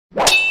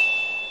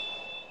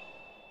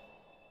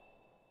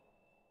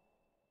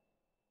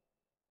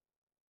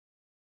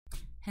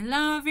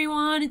Hello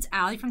everyone, it's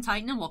Allie from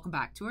Titan and welcome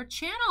back to our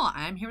channel.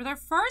 I'm here with our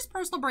first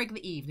personal break of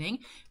the evening.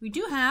 We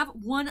do have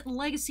one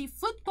Legacy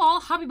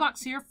Football hobby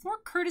box here for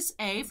Curtis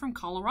A. from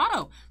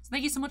Colorado. So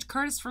thank you so much,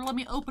 Curtis, for letting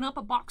me open up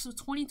a box of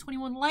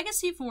 2021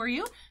 Legacy for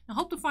you. I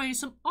hope to find you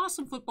some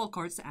awesome football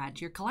cards to add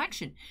to your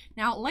collection.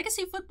 Now,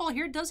 Legacy Football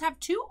here does have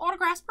 2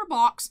 autographs per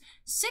box,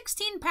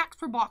 16 packs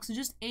per box, and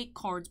just 8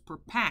 cards per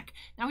pack.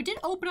 Now, we did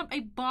open up a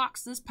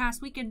box this past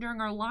weekend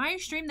during our live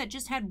stream that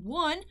just had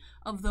 1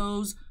 of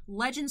those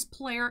Legends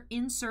player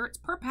inserts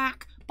per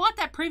pack, but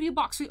that preview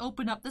box we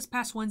opened up this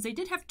past Wednesday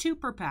did have 2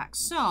 per pack.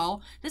 So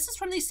this is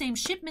from the same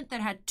shipment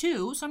that had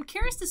 2, so I'm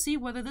curious to see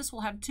whether this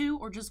will have 2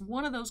 or just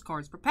 1 of those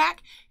cards per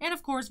pack, and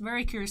of course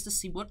very curious to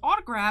see what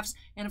autographs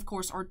and of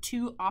course our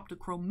 2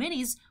 Optichrome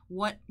minis,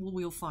 what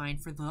we'll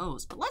find for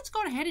those. But let's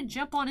go ahead and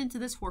jump on into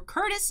this for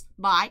Curtis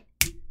by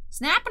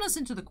snapping us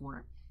into the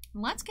corner.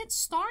 Let's get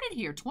started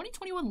here.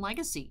 2021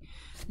 Legacy.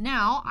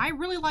 Now, I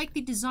really like the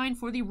design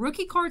for the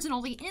rookie cards and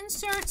all the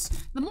inserts.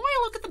 The more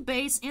I look at the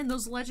base and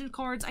those legend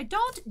cards, I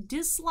don't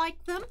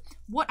dislike them.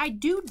 What I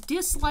do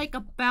dislike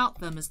about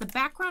them is the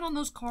background on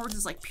those cards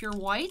is like pure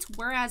white,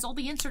 whereas all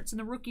the inserts in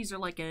the rookies are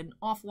like an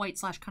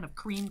off-white / kind of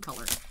cream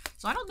color.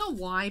 So I don't know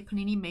why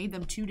Panini made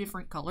them 2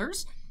 different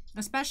colors.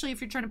 Especially if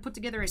you're trying to put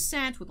together a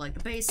set with like the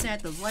base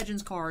set, those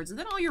Legends cards, and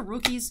then all your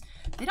rookies,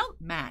 they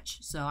don't match.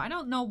 So I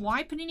don't know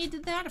why Panini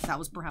did that, if that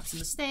was perhaps a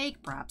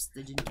mistake, perhaps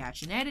they didn't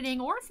catch in editing,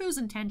 or if it was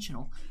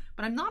intentional.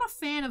 But I'm not a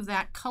fan of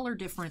that color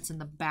difference in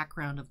the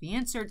background of the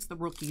inserts, the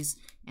rookies,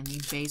 and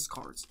the base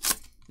cards.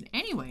 But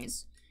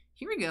anyways,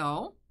 here we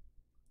go.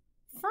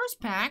 First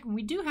pack,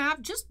 we do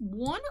have just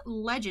 1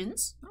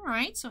 Legends. All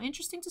right, so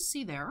interesting to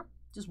see there.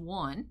 Just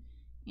 1.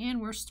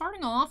 And we're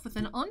starting off with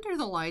an Under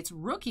the Lights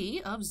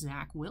rookie of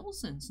Zach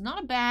Wilson's.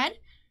 Not a bad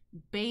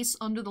base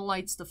Under the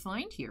Lights to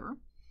find here.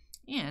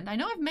 And I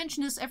know I've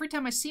mentioned this every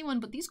time I see one,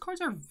 but these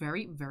cards are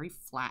very, very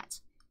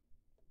flat.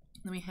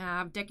 Then we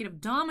have Decade of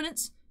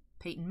Dominance,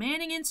 Peyton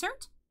Manning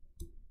insert.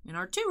 And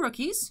our 2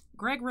 rookies,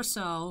 Greg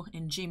Rousseau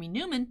and Jamie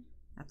Newman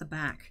at the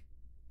back.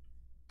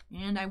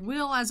 And I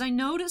will, as I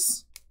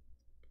notice,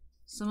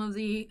 some of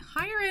the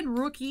higher end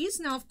rookies.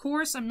 Now, of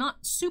course, I'm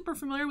not super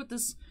familiar with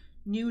this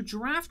new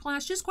draft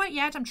class just quite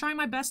yet. I'm trying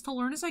my best to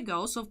learn as I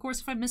go. So, of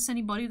course, if I miss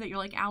anybody that you're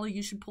like, Allie,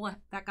 you should pull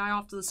that guy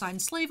off to the side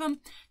and slave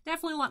him,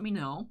 definitely let me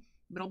know.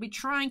 But I'll be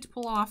trying to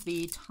pull off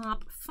the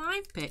top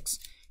 5 picks,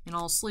 and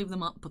I'll sleeve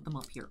them up, put them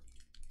up here.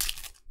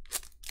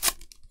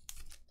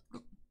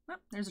 Oh,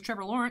 there's a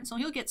Trevor Lawrence, so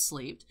he'll get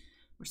sleeved.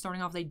 We're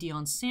starting off with a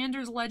Deion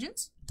Sanders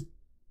Legends. I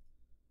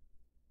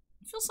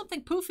feel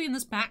something poofy in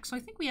this pack, so I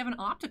think we have an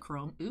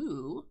Optichrome.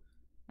 Ooh.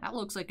 That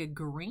looks like a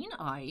green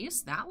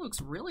ice. That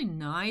looks really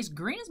nice.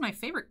 Green is my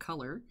favorite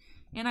color.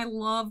 And I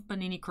love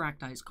Panini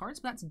Cracked Ice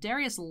cards. But that's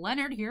Darius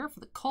Leonard here for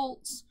the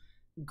Colts.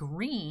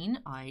 Green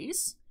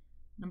ice.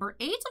 Number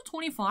 8 of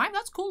 25.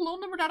 That's cool. Low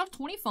numbered out of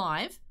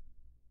 25.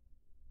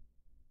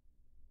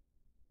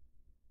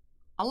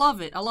 I love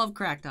it. I love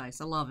Cracked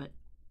Ice. I love it.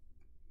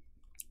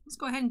 Let's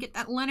go ahead and get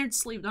that Leonard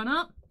sleeve done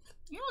up.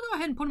 Yeah, I'll go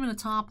ahead and put him in a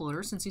top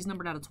loader since he's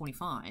numbered out of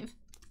 25.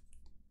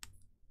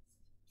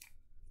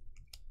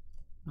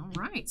 All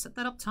right, set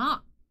that up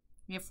top.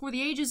 We have For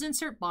the Ages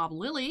insert Bob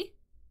Lilly.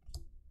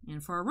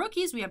 And for our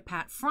rookies, we have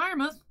Pat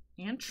Freiermuth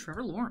and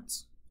Trevor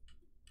Lawrence.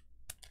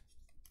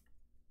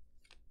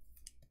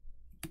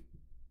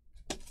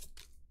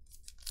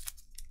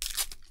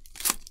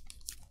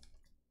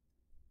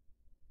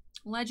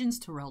 Legends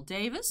Terrell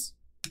Davis.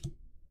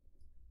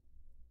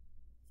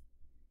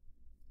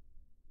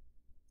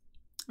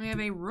 We have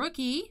a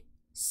rookie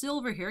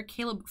silver here,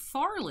 Caleb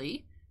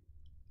Farley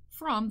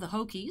from the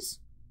Hokies.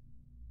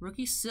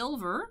 Rookie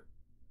silver,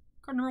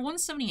 card number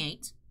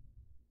 178,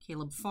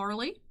 Caleb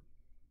Farley.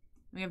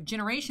 We have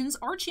Generations,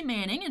 Archie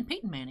Manning and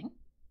Peyton Manning.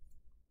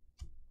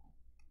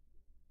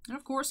 And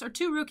of course, our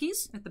 2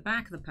 rookies at the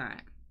back of the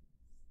pack.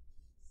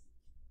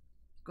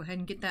 Go ahead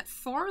and get that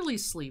Farley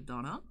sleeved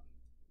on up.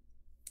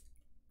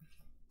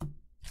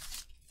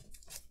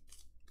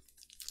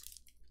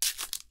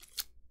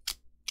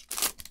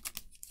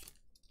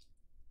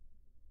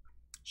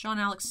 Sean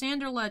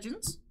Alexander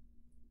Legends.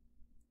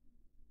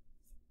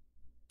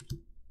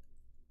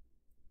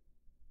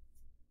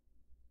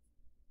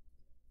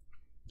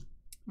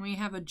 We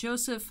have a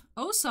Joseph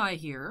Osai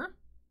here.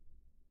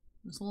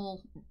 This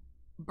little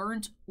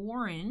burnt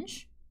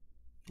orange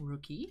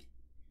rookie.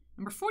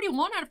 Number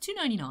 41 out of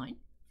 299.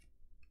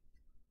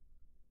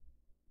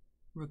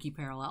 Rookie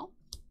parallel.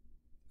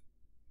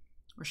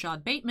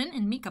 Rashad Bateman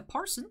and Micah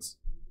Parsons.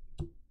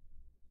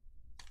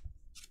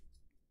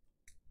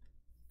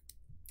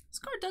 This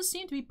card does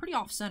seem to be pretty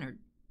off-centered.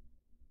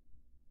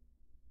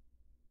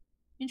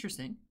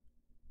 Interesting.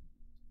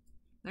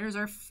 There's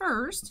our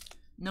first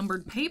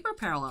numbered paper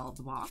parallel of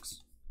the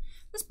box.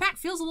 This pack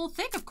feels a little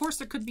thick. Of course,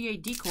 there could be a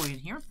decoy in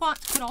here, but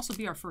it could also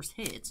be our first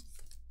hit.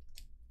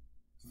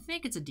 I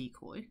think it's a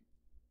decoy.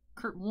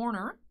 Kurt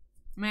Warner.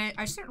 I mean,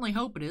 I certainly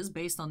hope it is,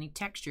 based on the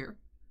texture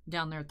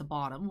down there at the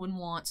bottom. Wouldn't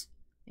want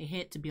a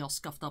hit to be all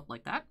scuffed up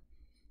like that.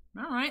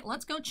 All right,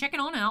 let's go check it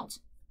on out.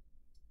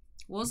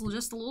 Was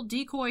just a little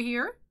decoy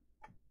here.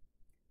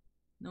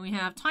 Then we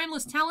have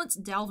Timeless Talents,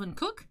 Dalvin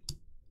Cook,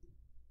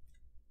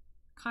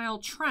 Kyle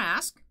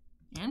Trask,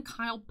 and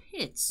Kyle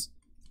Pitts.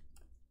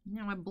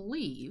 Now I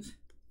believe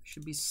we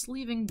should be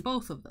sleeving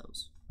both of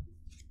those.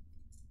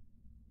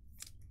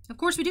 Of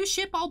course, we do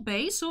ship all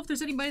base, so if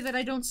there's anybody that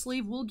I don't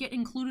sleeve, we'll get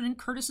included in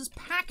Curtis's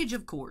package,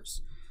 of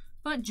course.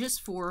 But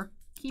just for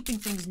keeping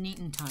things neat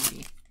and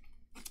tidy.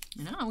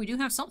 You know, we do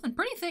have something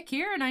pretty thick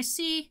here, and I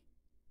see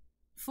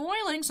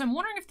foiling, so I'm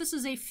wondering if this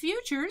is a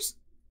Futures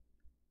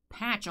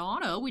patch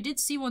auto. We did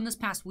see one this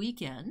past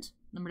weekend,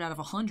 numbered out of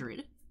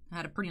 100.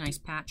 Had a pretty nice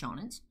patch on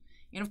it.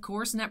 And of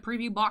course, in that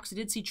preview box, I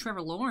did see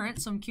Trevor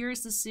Lawrence, so I'm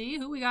curious to see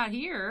who we got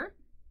here.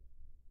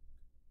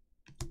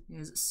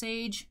 There's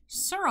Sage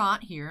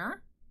Surratt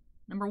here.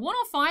 Number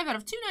 105 out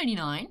of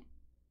 299.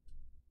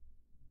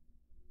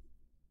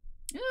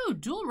 Ooh,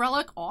 dual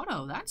relic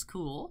auto. That's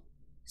cool.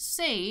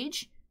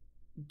 Sage,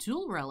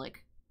 dual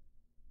relic,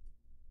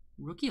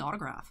 rookie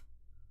autograph.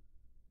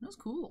 That's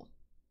cool.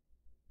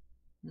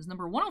 This is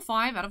number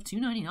 105 out of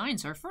 299.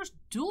 So our first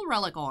dual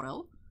relic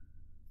auto.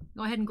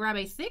 Go ahead and grab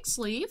a thick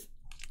sleeve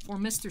for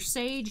Mr.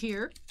 Sage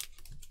here.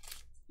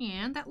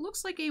 And that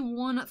looks like a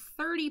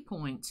 130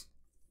 point.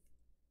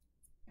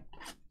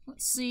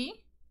 Let's see.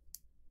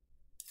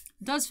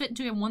 Does fit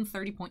into a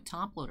 130 point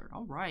top loader.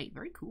 All right,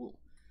 very cool.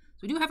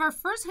 So we do have our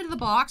first hit of the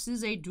box. This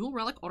is a dual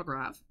relic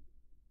autograph.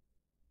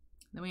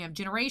 Then we have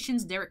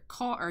Generations, David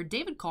Carr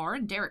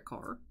and Derek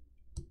Carr.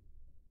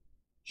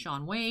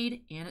 Sean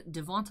Wade and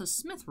Devonta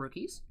Smith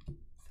rookies.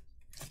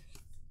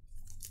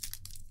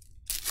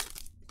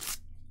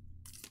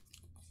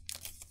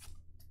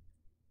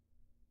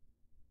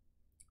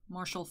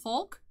 Marshall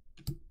Faulk.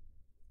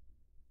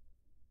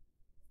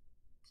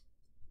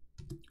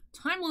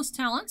 Timeless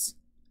Talents,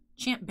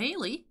 Champ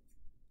Bailey.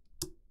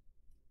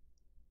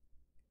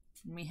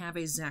 And we have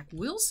a Zach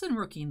Wilson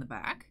rookie in the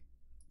back.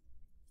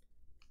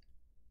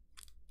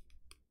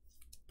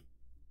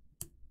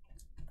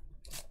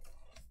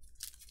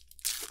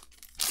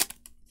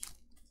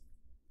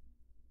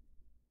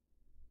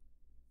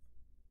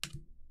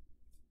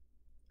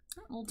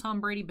 Old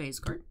Tom Brady base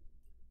card.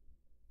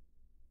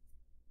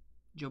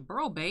 Joe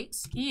Burrow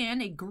base.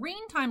 And a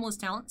green Timeless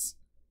Talents,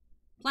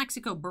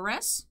 Plaxico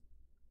Burress,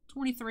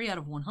 23 out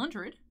of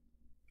 100.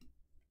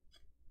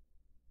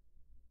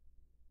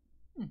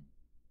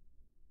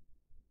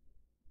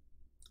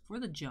 For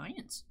the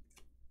Giants.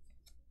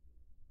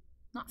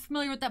 Not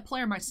familiar with that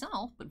player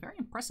myself, but very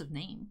impressive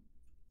name.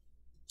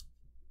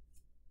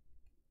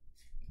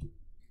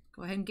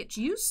 Go ahead and get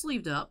you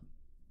sleeved up.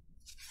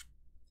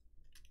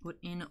 Put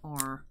in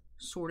our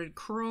sorted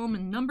chrome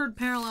and numbered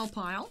parallel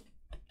pile.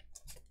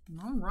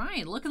 All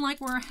right, looking like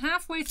we're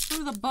halfway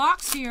through the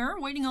box here,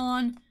 waiting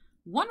on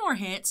one more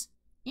hit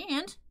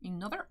and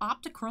another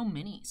Optichrome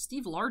Mini.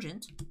 Steve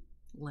Largent,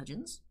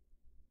 Legends.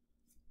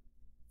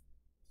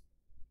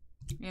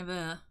 We have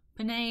a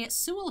Penei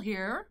Sewell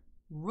here,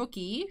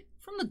 rookie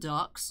from the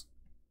Ducks.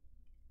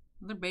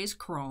 Another base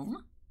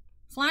chrome.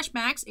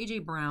 Flashbacks, A.J.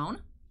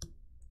 Brown,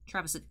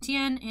 Travis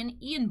Etienne,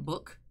 and Ian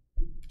Book,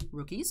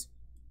 rookies.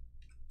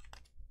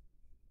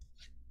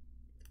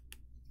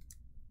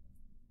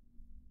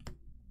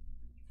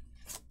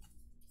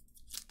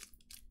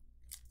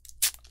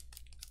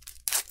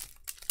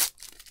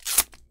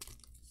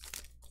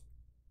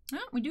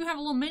 Oh, we do have a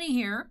little mini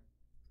here.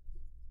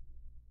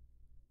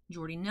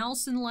 Jordy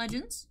Nelson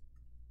Legends.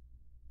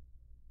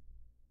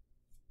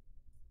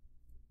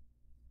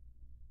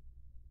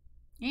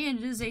 And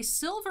it is a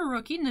silver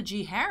rookie,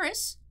 Najee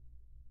Harris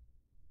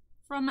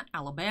from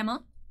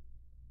Alabama.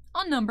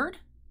 Unnumbered,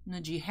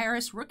 Najee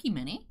Harris rookie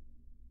mini.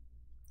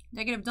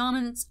 Negative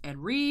Dominance, Ed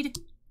Reed,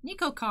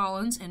 Nico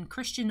Collins, and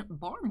Christian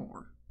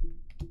Barmore.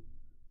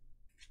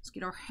 Let's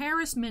get our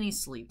Harris mini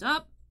sleeved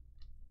up.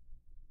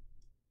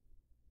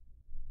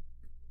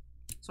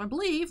 So I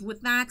believe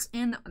with that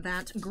and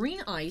that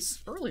green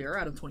ice earlier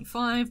out of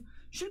 25,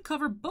 should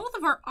cover both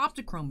of our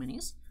Optichrome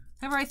minis.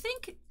 However, I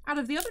think out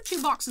of the other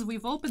two boxes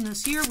we've opened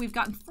this year, we've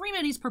gotten 3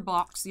 minis per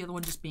box, the other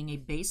one just being a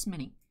base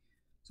mini.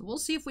 So we'll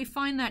see if we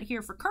find that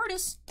here for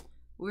Curtis.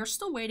 We're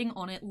still waiting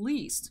on at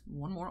least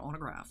one more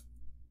autograph.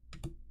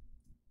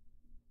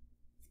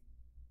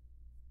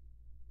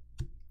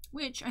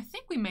 Which I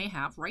think we may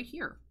have right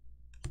here.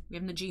 We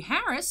have Najee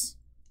Harris.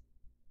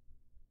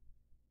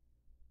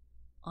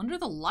 Under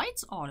the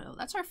Lights auto.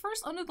 That's our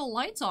first Under the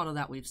Lights auto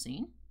that we've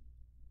seen.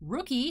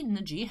 Rookie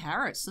Najee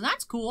Harris. So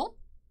that's cool.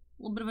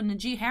 A little bit of a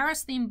Najee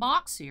Harris themed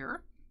box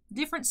here.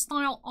 Different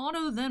style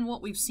auto than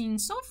what we've seen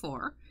so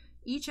far.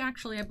 Each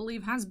actually, I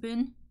believe, has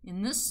been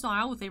in this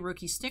style with a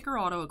rookie sticker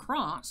auto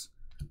across.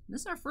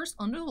 This is our first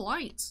Under the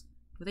Lights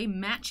with a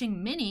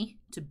matching mini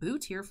to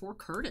boot here for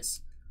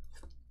Curtis.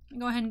 I'll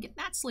go ahead and get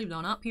that sleeved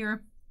on up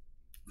here.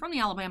 From the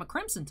Alabama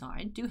Crimson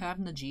Tide, do have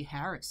Najee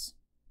Harris.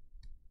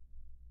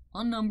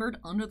 Unnumbered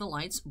Under the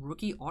Lights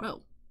rookie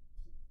auto.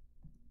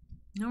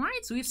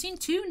 Alright, so we've seen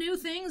 2 new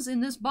things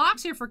in this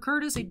box here for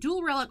Curtis. A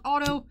dual relic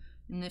auto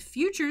in the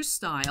Futures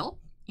style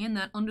and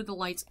that Under the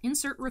Lights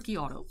insert rookie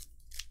auto.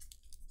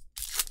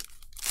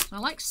 I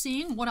like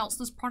seeing what else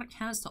this product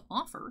has to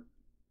offer.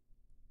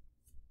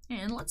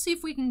 And let's see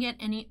if we can get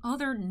any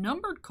other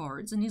numbered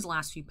cards in these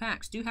last few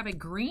packs. Do have a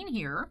green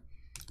here.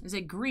 There's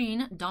a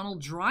green Donald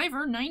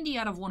Driver, 90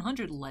 out of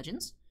 100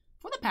 Legends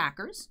for the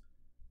Packers.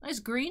 Nice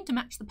green to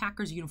match the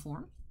Packers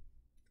uniform.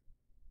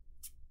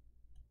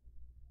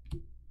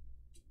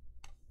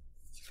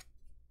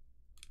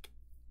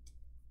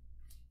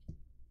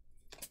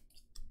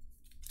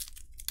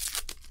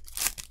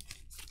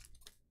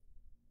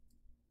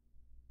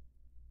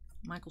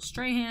 Michael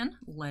Strahan,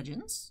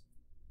 Legends.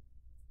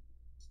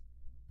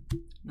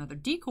 Another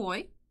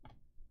decoy.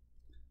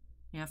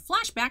 Yeah,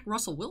 flashback,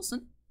 Russell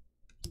Wilson.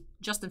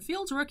 Justin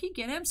Fields, rookie.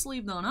 Get him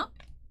sleeved on up.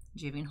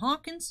 Javian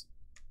Hawkins.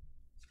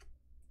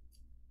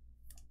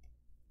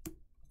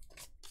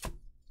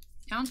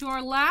 Down to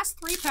our last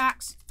 3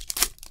 packs.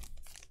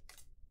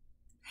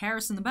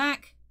 Harris in the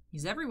back.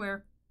 He's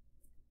everywhere.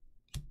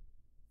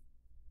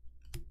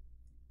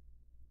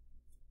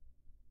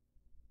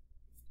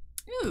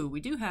 Ooh, we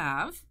do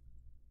have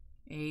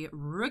a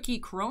rookie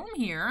chrome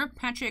here,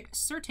 Patrick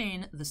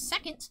Surtain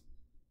II,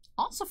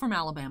 also from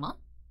Alabama.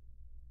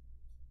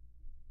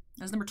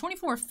 That's number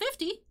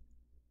 2450.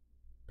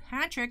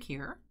 Patrick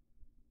here.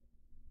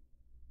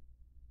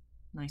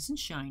 Nice and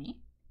shiny.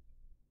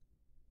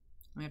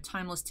 We have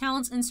Timeless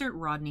Talents insert,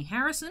 Rodney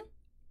Harrison.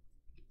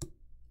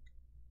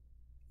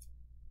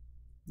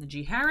 The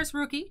G. Harris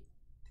rookie.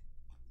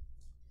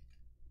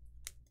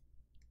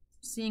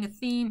 Seeing a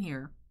theme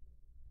here.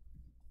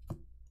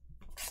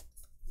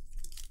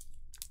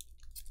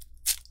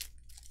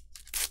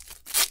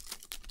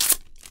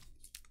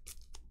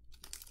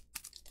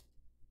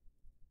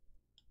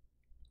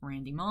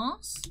 Randy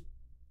Moss.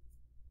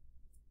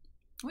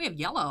 We have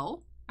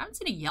yellow. I haven't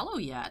seen a yellow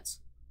yet.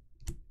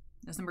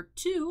 That's number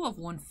 2 of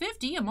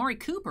 150, Amari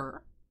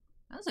Cooper.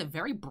 That's a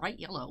very bright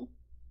yellow.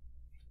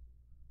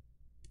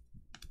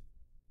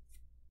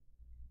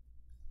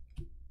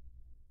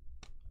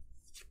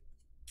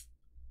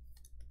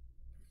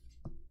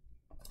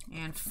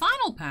 And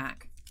final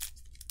pack.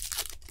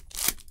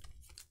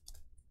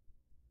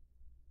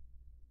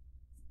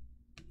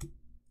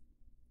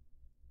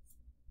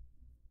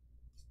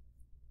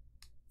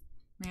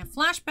 We have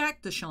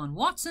flashback, Deshaun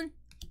Watson,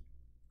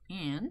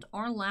 and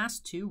our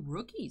last 2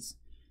 rookies.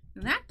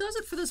 And that does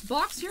it for this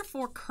box here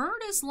for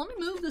Curtis. Let me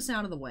move this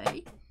out of the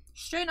way.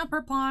 Straighten up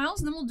our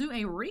piles, and then we'll do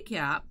a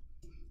recap.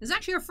 This is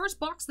actually our first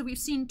box that we've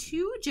seen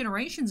 2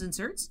 Generations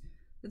inserts.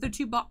 The other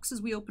 2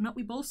 boxes we opened up,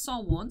 we both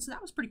saw one, so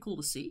that was pretty cool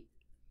to see.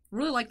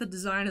 Really like the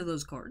design of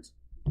those cards.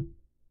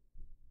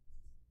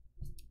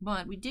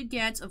 But we did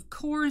get, of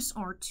course,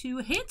 our 2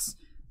 hits.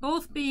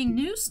 Both being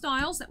new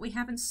styles that we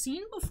haven't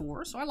seen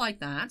before, so I like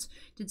that.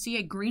 Did see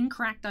a green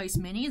Cracked Ice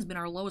Mini has been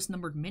our lowest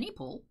numbered mini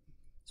pull.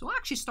 So we'll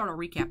actually start our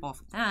recap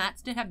off with that.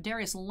 Did have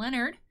Darius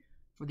Leonard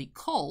for the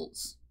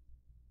Colts.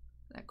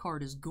 That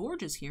card is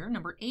gorgeous here,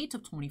 number 8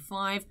 of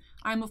 25.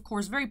 I'm, of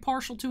course, very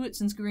partial to it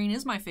since green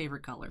is my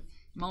favorite color.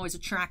 I'm always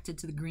attracted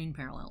to the green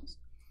parallels.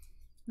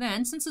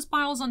 Then, since this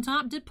pile is on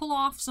top, did pull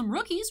off some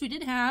rookies. We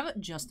did have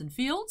Justin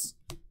Fields,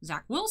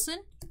 Zach Wilson,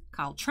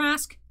 Kyle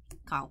Trask,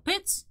 Kyle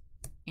Pitts,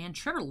 and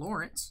Trevor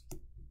Lawrence.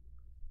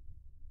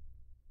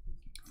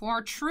 For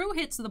our true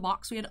hits of the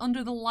box, we had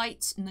Under the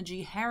Lights in the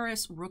G.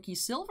 Harris Rookie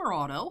Silver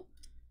Auto.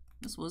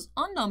 This was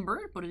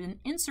unnumbered, but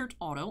an insert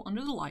auto,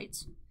 Under the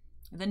Lights.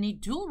 And then the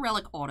Dual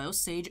Relic Auto,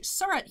 Sage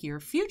Surratt here,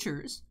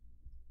 Futures.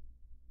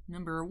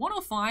 Number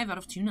 105 out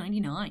of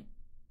 299.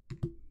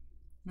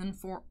 Then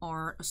for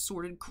our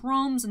assorted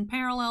chromes and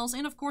parallels,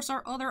 and of course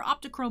our other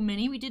Optichrome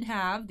Mini, we did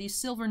have the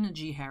Silver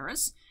Najee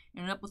Harris.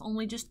 Ended up with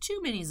only just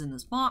 2 minis in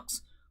this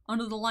box.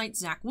 Under the Lights,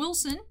 Zach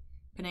Wilson.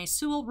 Penei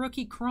Sewell,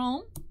 Rookie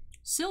Chrome.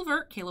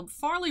 Silver, Caleb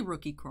Farley,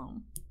 Rookie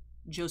Chrome.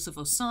 Joseph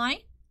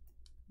Osai,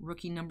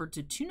 Rookie numbered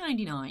to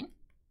 299.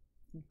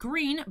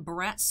 Green,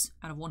 Bretts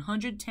out of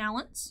 100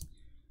 Talents.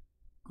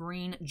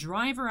 Green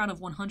Driver out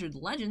of 100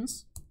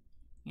 Legends.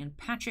 And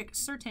Patrick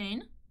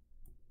Surtain,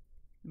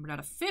 numbered out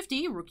of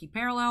 50, Rookie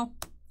Parallel.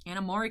 And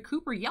Amari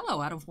Cooper,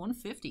 Yellow out of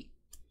 150.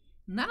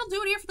 And that'll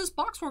do it here for this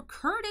box for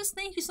Curtis.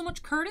 Thank you so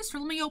much, Curtis, for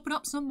letting me open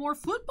up some more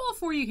football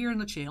for you here in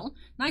the channel.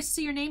 Nice to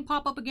see your name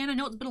pop up again. I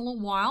know it's been a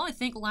little while. I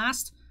think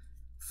last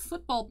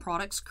football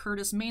products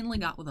Curtis mainly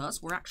got with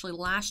us were actually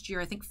last year,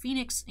 I think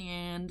Phoenix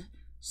and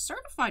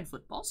Certified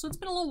Football. So it's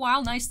been a little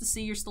while. Nice to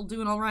see you're still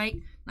doing all right.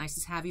 Nice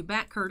to have you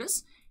back,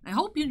 Curtis. And I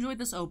hope you enjoyed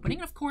this opening,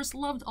 and of course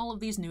loved all of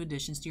these new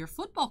additions to your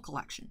football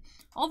collection.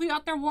 All of you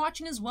out there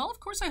watching as well, of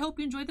course I hope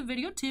you enjoyed the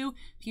video too.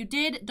 If you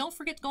did, don't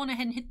forget to go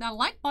ahead and hit that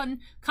like button.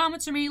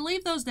 Comments from me,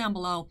 leave those down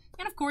below.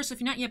 And of course, if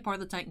you're not yet part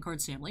of the Titan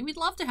Cards family, we'd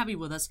love to have you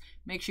with us.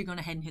 Make sure you go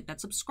ahead and hit that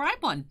subscribe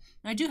button.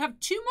 And I do have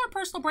 2 more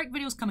personal break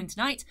videos coming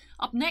tonight.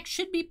 Up next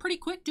should be pretty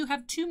quick. Do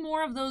have 2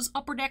 more of those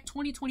Upper Deck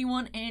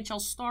 2021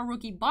 NHL Star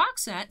Rookie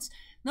box sets.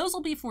 Those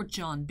will be for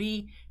John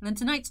B. And then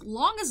tonight's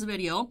longest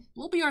video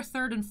will be our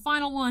third and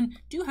final one.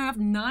 Do have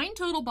 9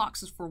 total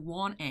boxes for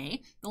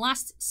 1A, the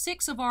last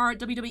 6 of our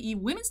WWE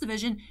Women's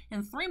Division,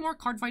 and 3 more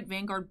Cardfight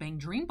Vanguard Bang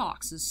Dream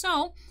boxes.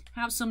 So,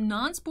 have some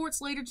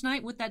non-sports later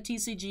tonight with that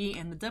TCG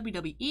and the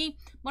WWE,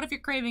 but if you're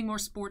craving more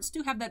sports,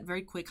 do have that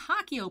very quick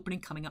hockey opening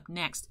coming up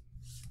next.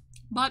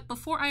 But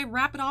before I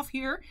wrap it off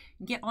here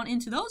and get on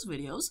into those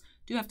videos,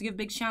 do have to give a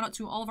big shout out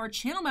to all of our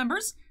channel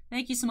members.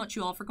 Thank you so much,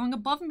 you all, for going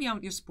above and beyond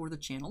with your support of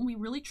the channel. We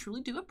really,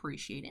 truly do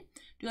appreciate it.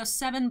 Do have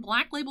 7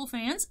 Black Label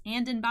fans,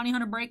 and in Bounty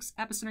Hunter Breaks,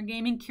 Epicenter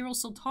Gaming, Kirill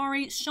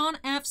Soltari, Sean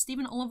F.,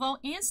 Stephen Olivo,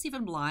 and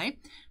Stephen Bly.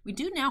 We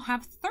do now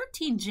have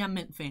 13 Gem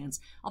Mint fans.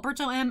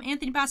 Alberto M.,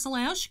 Anthony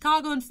Basileo,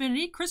 Chicago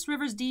Infinity, Chris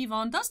Rivers, D.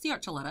 Vaughn, Dusty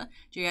Archuleta,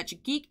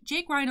 Geriatric Geek,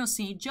 Jake Rhino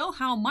C., Joe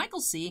Howe,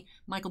 Michael C.,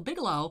 Michael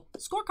Bigelow,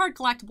 Scorecard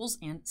Collectibles,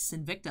 and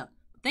Sinvicta.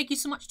 Thank you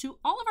so much to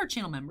all of our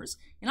channel members,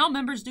 and all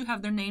members do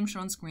have their names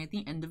shown on screen at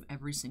the end of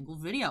every single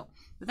video.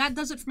 But that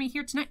does it for me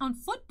here tonight on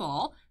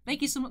football.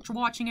 Thank you so much for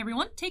watching,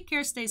 everyone. Take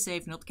care, stay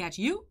safe, and hope to catch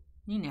you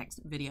in the next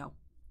video.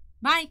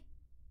 Bye!